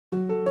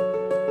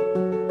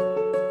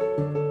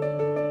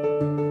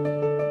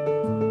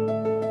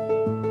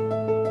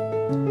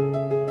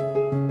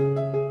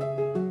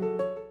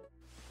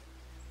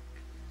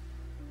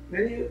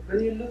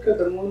look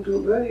at the Mantra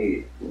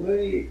very,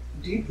 very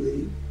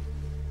deeply,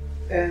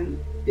 and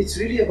it's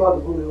really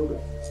about Guru Yoga.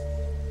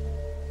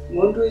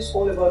 Mantra is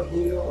all about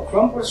Guru Yoga.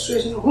 From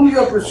prostration, whom you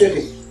are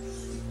prostrating?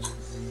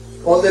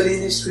 All the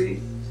lineage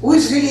tree. Who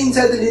is really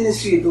inside the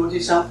lineage tree?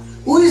 Dorje Chang.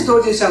 Who is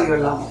Dorje Chang? Your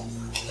Lama.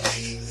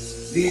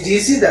 Do you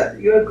see that?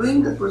 You are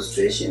doing the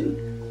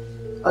prostration.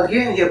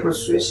 Again, here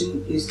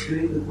prostration is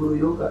doing the Guru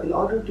Yoga in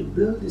order to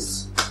build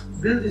this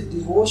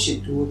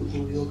devotion toward the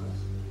Guru Yoga.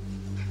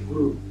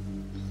 Guru.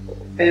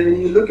 And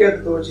when you look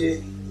at the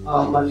Dorje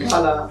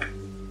Mandala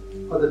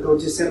or the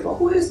Dorje Sempa,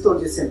 who is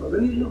Dorje Sempa?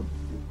 When you look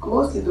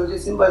closely, Dorje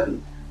Sempa is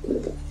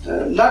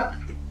not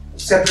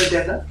separate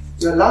than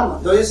your Lama.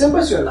 Dorje Sempa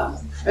is your Lama.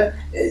 And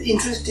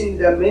interesting,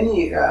 there are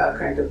many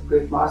kind of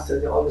great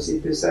masters, they always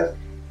emphasize,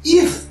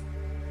 if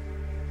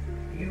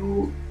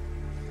you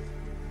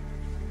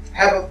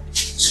have a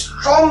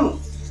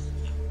strong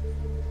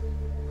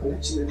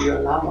connection with your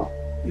Lama,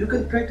 you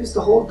can practice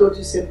the whole Dorje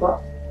Sempa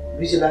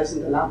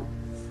visualizing the Lama.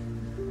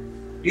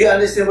 Do you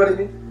understand what I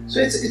mean? So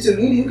it's a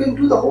really, you can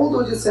do the whole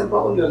Dorje Sempa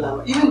on your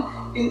Lama. Even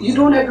you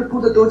don't have to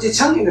put the Dorje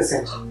Chang in the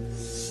center.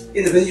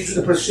 When you do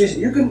the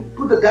prostration, you can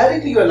put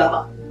directly your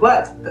Lama.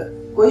 But the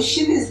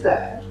question is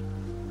that,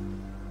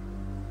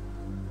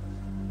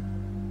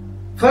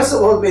 first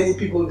of all, many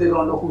people, they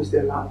don't know who is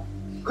their Lama.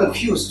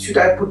 Confused. Should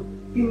I put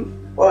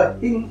him or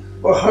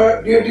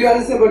her? Do you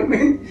understand what I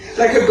mean?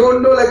 Like I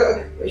don't know,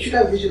 should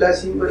I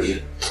visualize him? But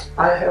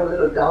I have a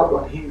little doubt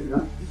on him, you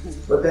know.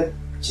 But then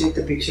change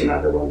the picture,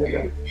 another one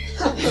again.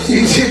 Do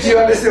you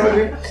understand what I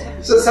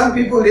mean? So some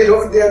people, they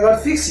are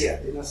not fixed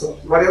yet, you know. So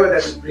whatever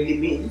that really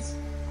means.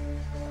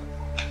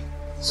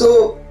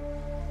 So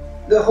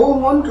the whole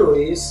mantra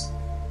is,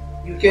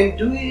 you can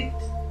do it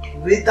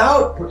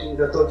without putting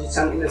the Dorje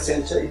Chang in the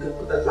center. You can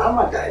put the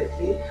Lama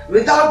directly,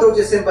 without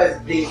Dorje Sempa is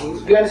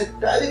blinking. You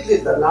understand? Directly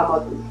the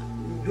Lama,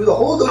 do the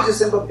whole Dorje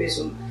Sempa based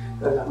on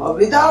the Lama,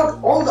 without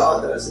all the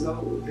others, you know,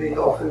 doing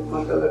the offering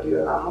mandala to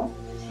your Lama.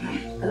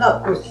 And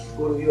of course,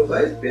 Guru Yoga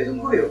is based on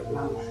Guru Yoga,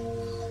 Lama.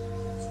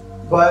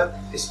 But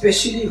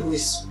especially who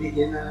is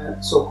beginner,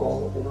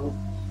 so-called, you know,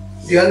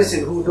 do you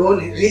understand, who don't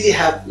really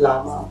have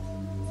Lama,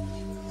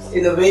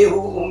 in a way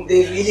whom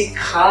they really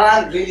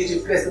can't really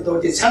replace the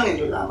Dorje Chang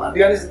into Lama. Do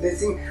you understand? They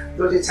think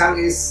Dorje Chang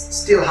is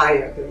still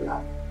higher than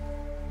Lama.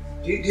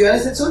 Do you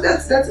understand? So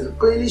that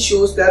clearly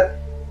shows that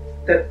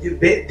they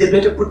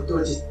better put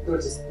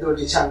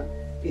Dorje Chang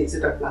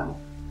instead of Lama.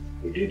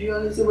 Do you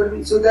understand what I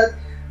mean? So that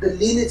the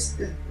lineage,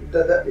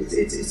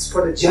 it's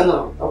for the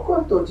general. Of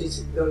course,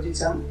 Dorje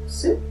Chang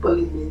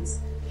simply means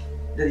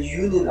the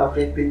union of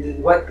red bindi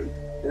and white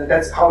bindi. You know,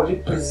 that's how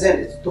it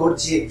represents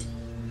Dorje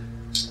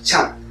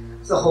Chang.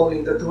 The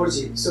holding the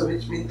Dorje, so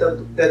which means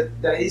that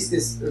there is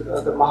this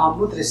the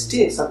Mahamudra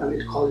state, sometimes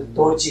we call it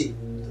Dorje.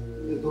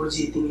 The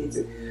Dorje thing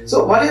is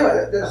so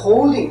whatever the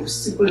holding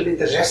simply means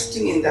the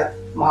resting in that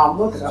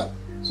Mahamudra.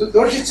 So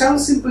Dorje Chang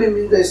simply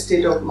means the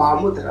state of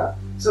Mahamudra.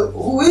 So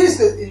who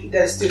is in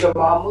that state of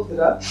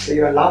Mahamudra? So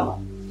your Lama.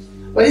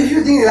 But if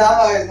you think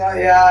Lama is not,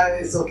 yeah,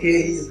 it's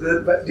okay, he's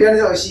good, but do you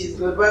understand? She is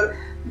good,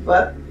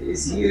 but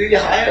is he really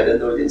higher than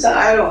Dorje Chang?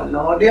 I don't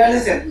know. Do you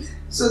understand?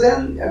 So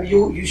then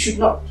you should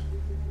not.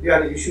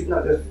 You should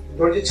not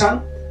Dorje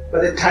Chang,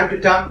 but then time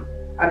to time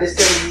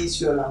understand he is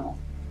your Lama.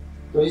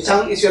 Dorje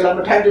Chang is your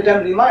Lama, time to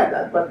time remind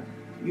that, but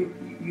you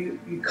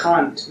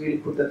can't really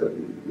put that,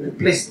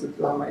 replace the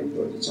Lama in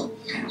Dorje Chang.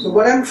 So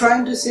what I'm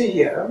trying to say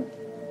here,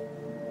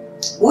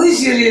 who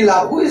is really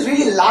Lama? Who is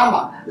really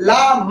Lama?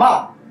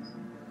 Lama.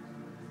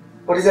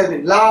 What does that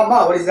mean?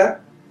 Lama, what is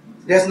that?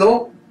 There's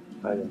no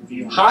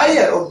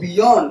higher or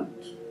beyond.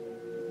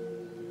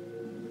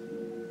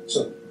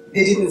 So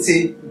they didn't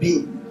say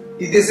being.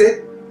 Did they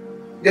say?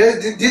 They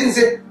didn't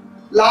say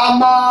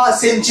Lama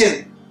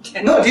Senchen.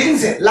 No, didn't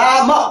say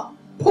Lama.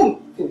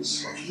 Boom.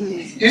 Finish.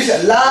 Did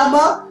say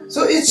Lama?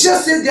 So it's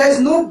just that there is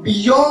no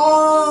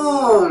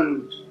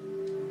beyond.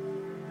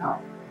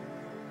 Now,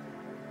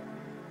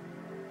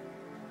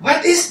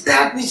 what is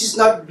that which is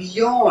not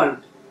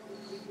beyond?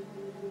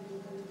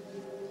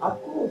 Of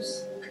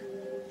course,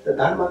 the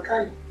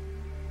Dharmakaya,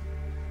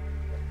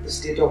 the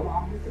state of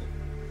Mahamudra.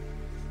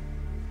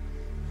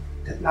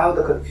 That now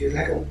the confusion,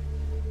 like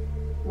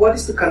what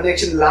is the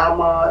connection,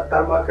 Lama,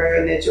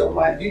 Dharmakaya, nature of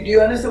mind? Do you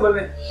understand what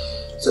I mean?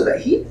 So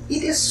that it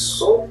is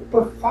so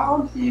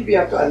profoundly we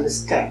have to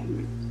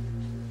understand.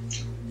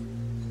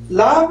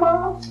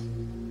 Lama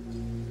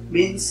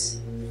means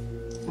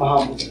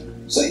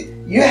Mahamudra. So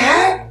we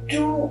have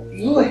to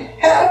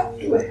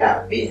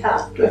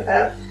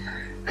have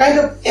kind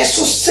of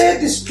associate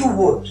these two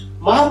words,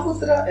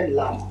 Mahamudra and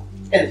Lama,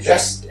 and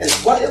rest, and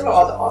whatever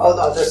all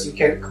the others you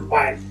can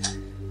combine.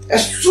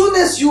 As soon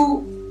as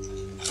you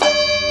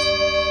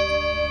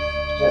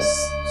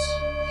rest,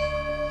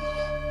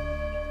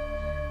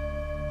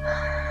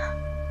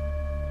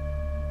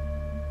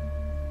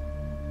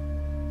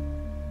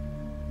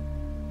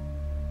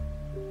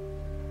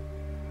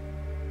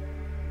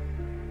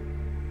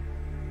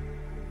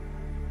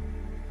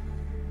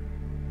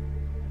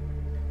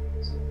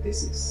 so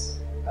this is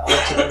the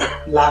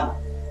ultimate Lama.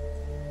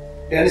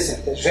 You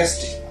understand? The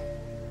resting.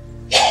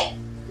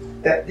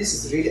 that this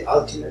is really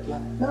ultimate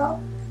one. No.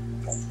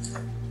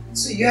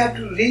 So you have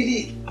to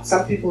really,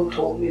 some people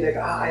told me like,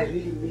 I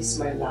really miss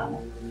my Lama.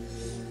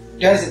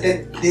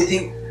 Then they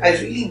think, I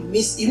really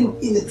miss, even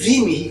in the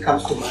dream he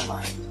comes to my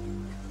mind.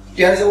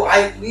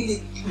 I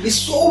really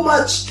miss so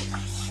much.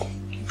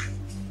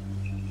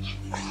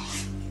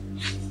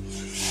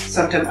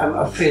 Sometimes I'm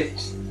afraid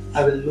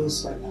I will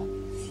lose my Lama.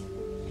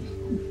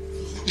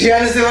 Do you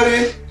understand what I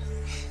mean?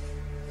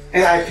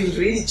 And I feel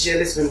really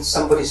jealous when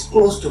somebody is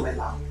close to my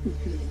Lama.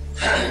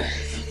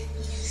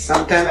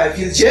 Sometimes I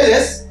feel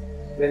jealous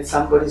when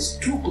somebody is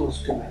too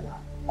close to my Lama.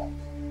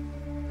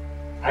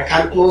 I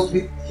can't close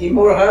with him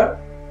or her,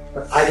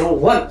 but I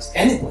don't want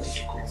anybody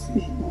to close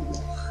with him.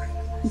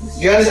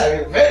 You understand? I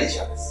feel very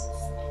jealous.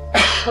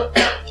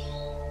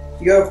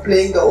 You are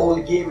playing the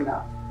old game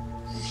now.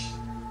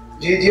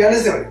 Do you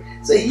understand?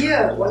 So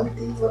here, one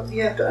thing what we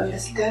have to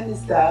understand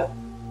is that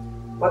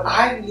what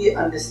I really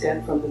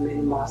understand from the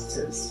many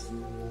masters,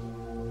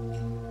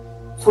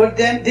 for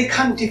them they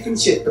can't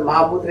differentiate the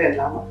Mahamudra and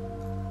Lama.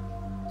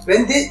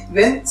 When they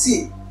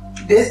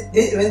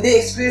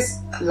express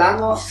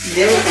Lama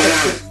never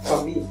separate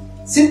from me.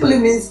 Simply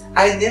means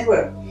I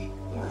never,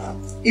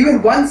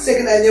 even 1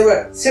 second I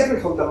never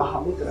separate from the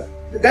Mahamudra.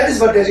 That is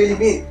what they really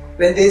mean.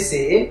 When they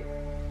say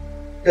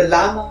the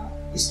Lama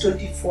is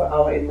 24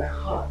 hours in my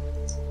heart.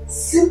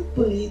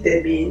 Simply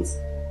that means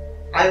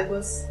I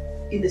was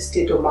in the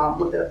state of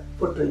Mahamudra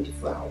for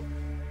 24 hours.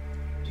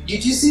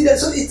 Did you see that?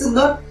 So it's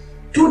not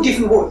two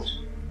different words.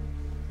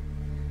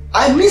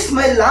 I miss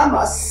my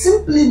Lama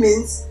simply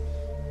means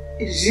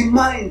it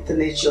reminds the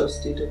nature of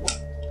state of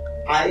mind.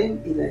 I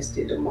am in a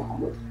state of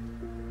Mahamudra.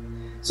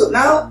 So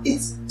now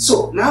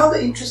the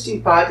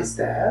interesting part is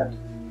that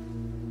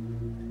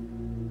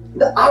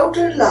the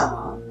outer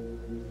Lama,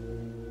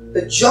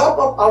 the job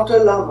of outer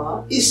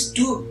Lama is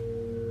to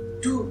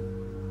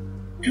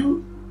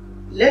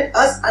let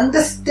us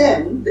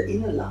understand the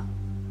inner Lama.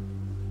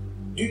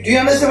 Do you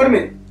understand what I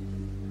mean?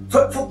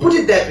 For put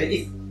it that way,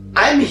 if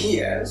I'm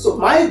here, so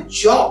my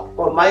job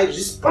or my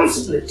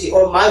responsibility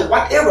or my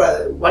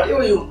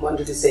whatever you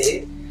wanted to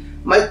say,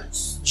 my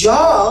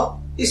job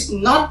is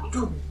not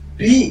to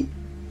be,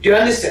 do you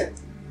understand?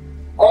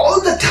 All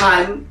the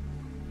time,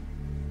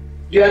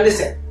 do you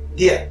understand?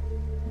 Dear,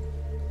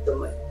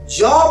 the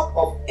job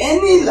of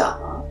any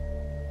Lama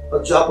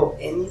or job of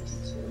any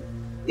teacher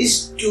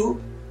is to,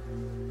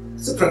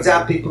 so for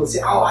example, people say,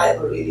 oh, I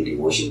have a really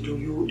devotion to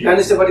you. Do you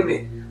understand what I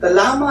mean? The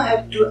Lama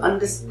have to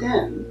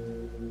understand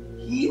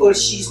he or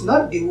she is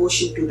not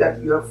devotion to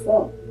that your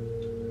form.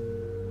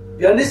 Do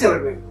you understand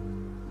what I mean?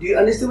 Do you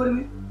understand what I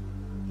mean?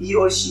 He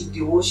or she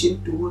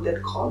devotion to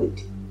that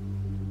quality.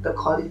 The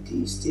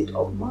quality state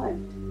of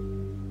mind.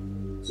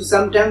 So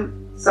sometimes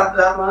some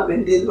Lama,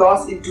 when they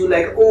lost into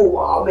like, oh,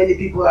 how many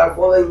people are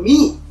following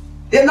me?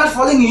 They are not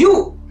following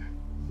you.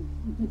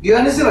 Do you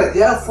understand what?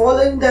 They are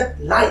following that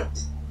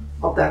light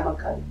of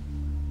Dharmakaya.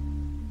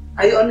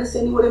 Are you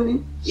understanding what I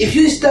mean? If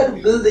you start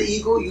to build the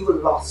ego, you will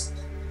lost.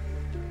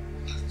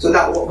 So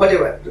now,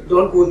 whatever,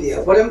 don't go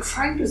there. What I'm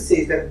trying to say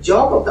is that the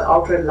job of the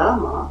outer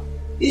Lama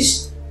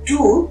is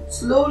to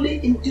slowly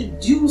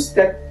introduce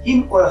that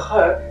him or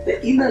her,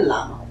 the inner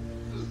Lama.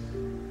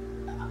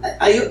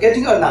 Are you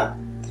getting or not?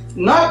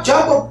 Not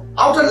job of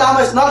outer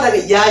Lama is not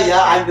like, yeah,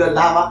 I'm your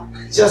Lama.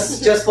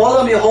 Just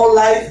follow me whole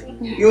life.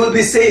 You will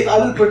be safe. I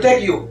will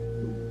protect you.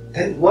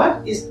 Then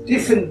what is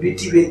different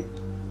between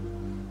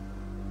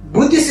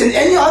Buddhist and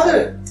any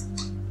other?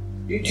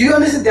 Do you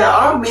understand? There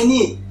are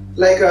many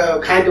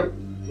kind of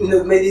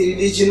many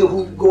religions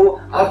who go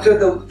after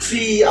the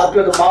tree,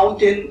 after the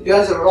mountain.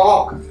 There's a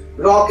rock.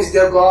 Rock is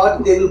their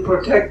god. They will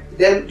protect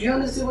them. Do you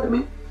understand what I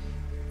mean?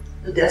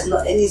 There's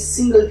not any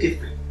single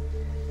difference.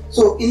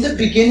 So in the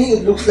beginning,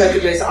 it looks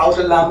like there's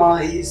outer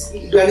Lama. He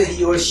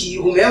or she,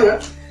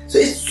 whomever. So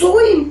it's so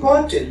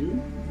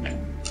important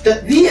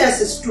that we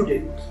as a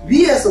student,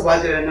 we as a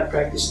Vajrayana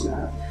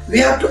practitioner, we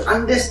have to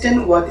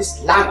understand what is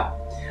Lama.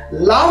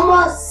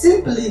 Lama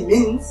simply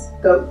means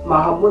the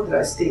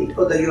Mahamudra state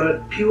or your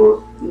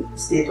pure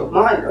state of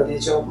mind or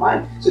nature of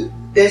mind. So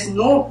there's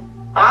no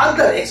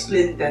other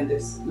explanation than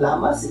this.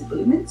 Lama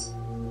simply means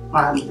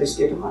Mahamudra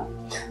state of mind.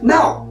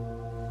 Now,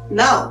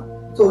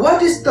 so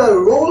what is the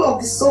role of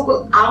the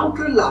so-called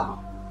outer Lama?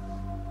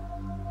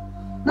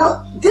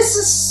 Now, this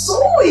is so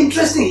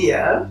interesting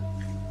here.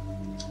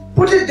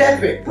 Put it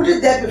that way.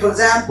 For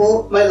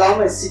example, my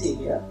Lama is sitting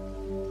here.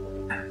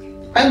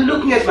 I'm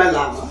looking at my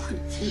Lama.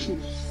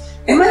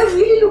 Am I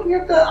really looking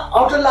at the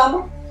outer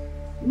Lama?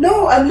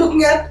 No, I'm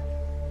looking at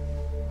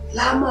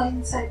Lama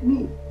inside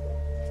me.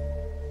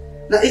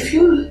 Now, if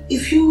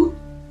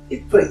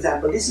for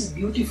example, this is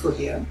beautiful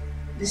here.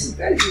 This is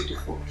very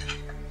beautiful.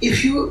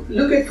 If you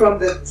look at from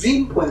the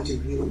dream point of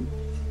view,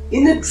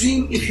 in a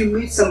dream, if you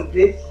meet some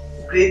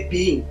great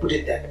being, put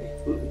it that way,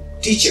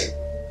 teacher.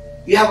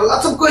 You have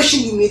lots of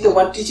questions. You meet the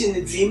one teacher in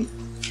the dream,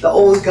 the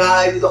old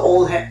guy with the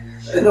old hair,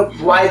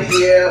 white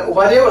hair,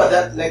 whatever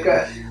that,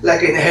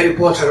 like in Harry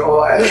Potter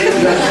or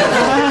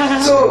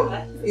so,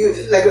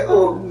 maybe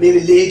old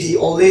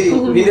lady.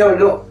 We never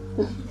know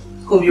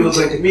whom you were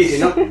going to meet,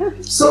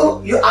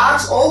 So you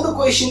ask all the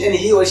question and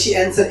he or she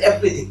answered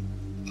everything.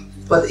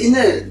 But in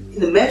a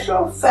matter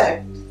of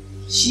fact,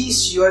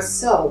 she's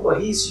yourself or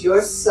he's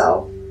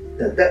yourself,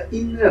 the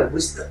inner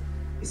wisdom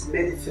is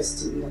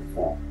manifesting in a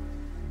form.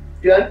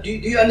 Do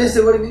you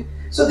understand what I mean?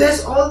 So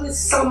there's always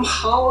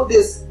somehow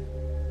there's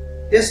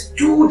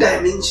two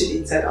dimensions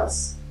inside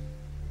us.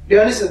 Do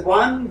you understand?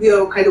 One, we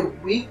are kind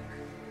of weak.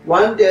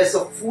 One, there's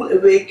a full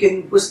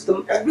awakened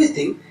wisdom,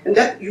 everything, and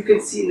that you can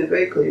see in a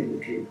very clear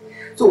dream.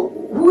 So,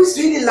 who is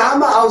really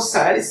Lama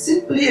outside is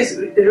simply as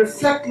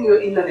reflecting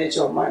your inner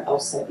nature of mind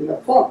outside in a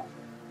form.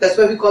 That's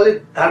why we call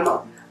it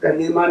Dharma, the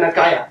Nirmana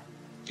Kaya.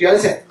 Do you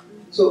understand?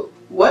 So,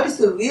 what is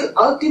the real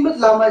ultimate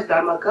Lama is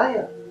Dharma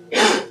Kaya.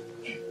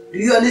 Do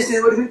you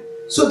understand what I mean?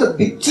 So, the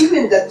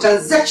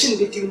transaction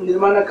between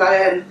Nirmana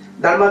Kaya and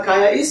Dharma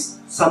Kaya is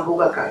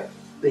Sambhoga Kaya,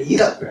 the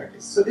Hira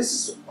practice. So, this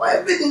is why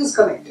everything is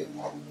connected.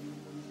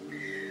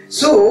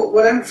 So,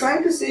 what I'm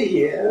trying to say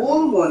here,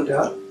 all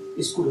wonder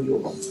is Guru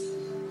Yoga.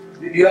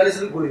 Do you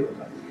understand Guru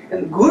Yoga?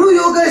 And Guru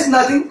Yoga is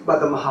nothing but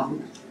the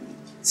Mahamudra.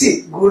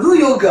 See, Guru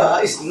Yoga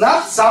is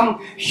not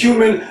some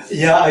human,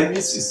 yeah, I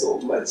miss you so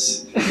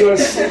much. You are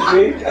so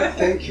great,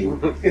 thank you.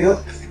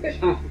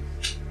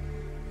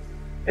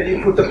 And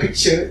you put the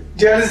picture.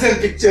 Do you understand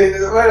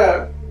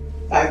picture?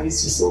 I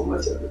miss you so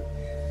much.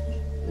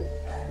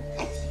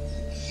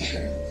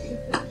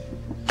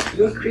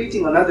 You are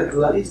creating another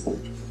duality.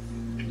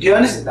 Do you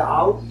understand? The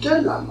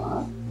outer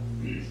Lama,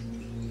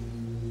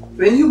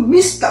 when you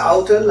miss the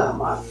outer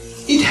Lama,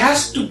 it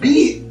has to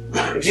be,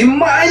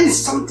 remind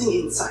something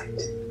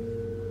inside.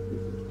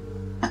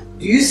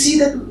 Do you see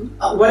that,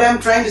 what I am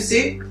trying to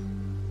say?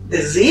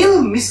 The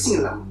real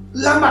missing Lama,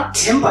 Lama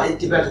Tempa in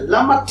Tibetan.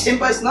 Lama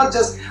Tempa is not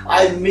just,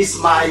 I miss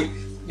my,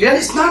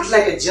 it's not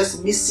like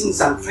just missing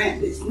some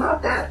friend. It's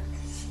not that.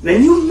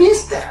 When you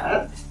miss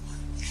that,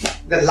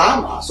 the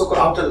Lama, so-called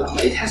outer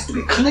Lama, it has to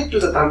be connected to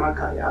the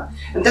Dharmakaya,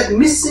 and that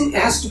missing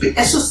has to be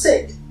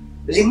associated,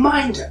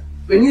 reminder.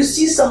 When you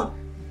see some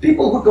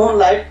people who don't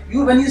like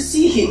you, when you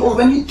see him or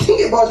when you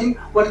think about him,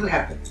 what will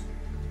happen?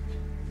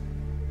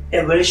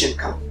 Aversion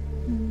comes,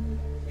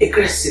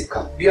 aggressive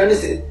comes. Do you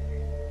understand?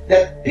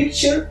 That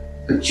picture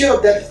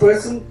of that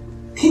person,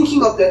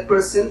 thinking of that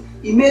person,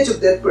 image of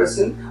that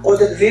person or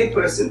that real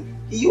person,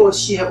 he or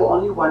she have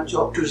only one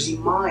job: to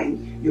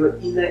remind your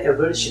inner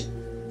aversion.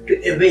 To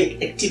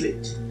awake,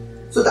 activate.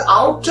 So the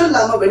outer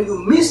Lama, when you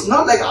miss,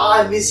 not like,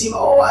 I miss him,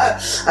 I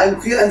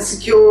feel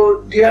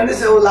insecure, do you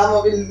understand,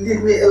 Lama will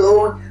leave me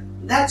alone.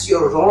 That's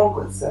your wrong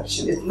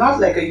conception. It's not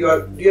like do you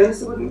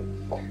understand what I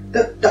mean?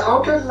 The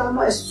outer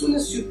Lama, as soon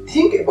as you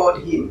think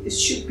about him, it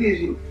should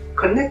be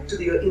connected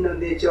to your inner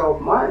nature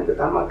of mind, the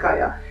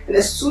Dharmakaya. And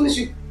as soon as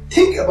you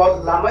think about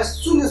the Lama, as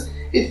soon as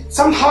it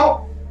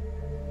somehow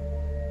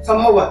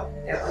what?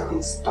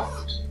 Everything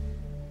stopped.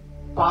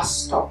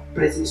 Past stop,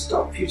 present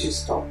stop, future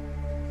stop.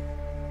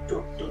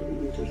 Totally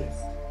into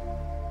rest.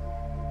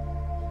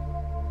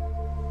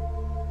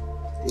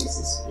 This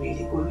is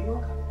really Guru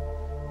Yoga.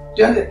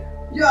 Do you understand?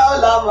 Yeah,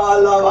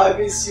 Lama, I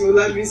miss you.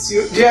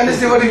 Do you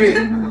understand what I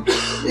mean?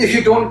 If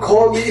you don't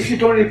call me, if you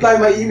don't reply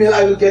my email,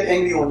 I will get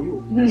angry on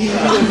you.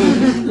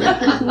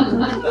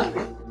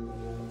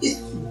 It's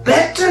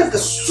better, the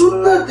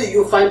sooner that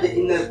you find the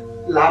inner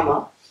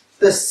Lama,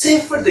 the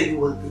safer that you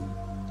will be.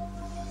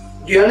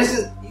 Do you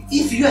understand?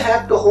 If you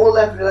have the whole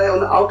life rely on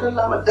the outer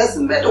Lama,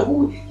 doesn't matter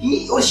who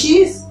he or she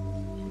is,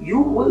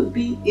 you will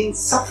be in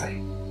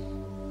suffering.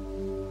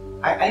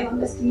 I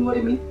understand what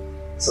I mean?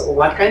 So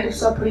what kind of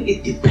suffering?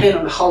 It depends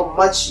on how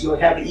much you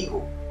have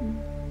ego.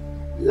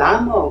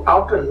 Lama,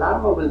 outer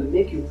Lama will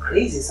make you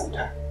crazy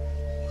sometimes.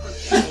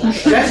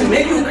 That will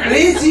make you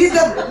crazy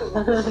that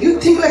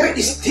you think like,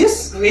 is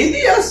this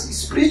really a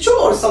spiritual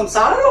or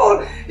samsara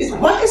or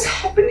what is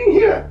happening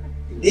here?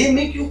 They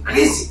make you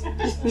crazy.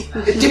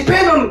 It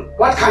depends on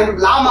what kind of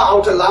Lama,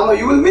 outer Lama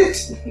you will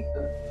meet.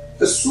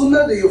 The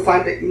sooner that you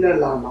find the inner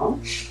Lama,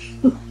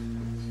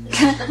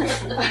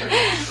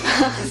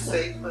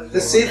 the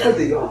safer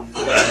that you are.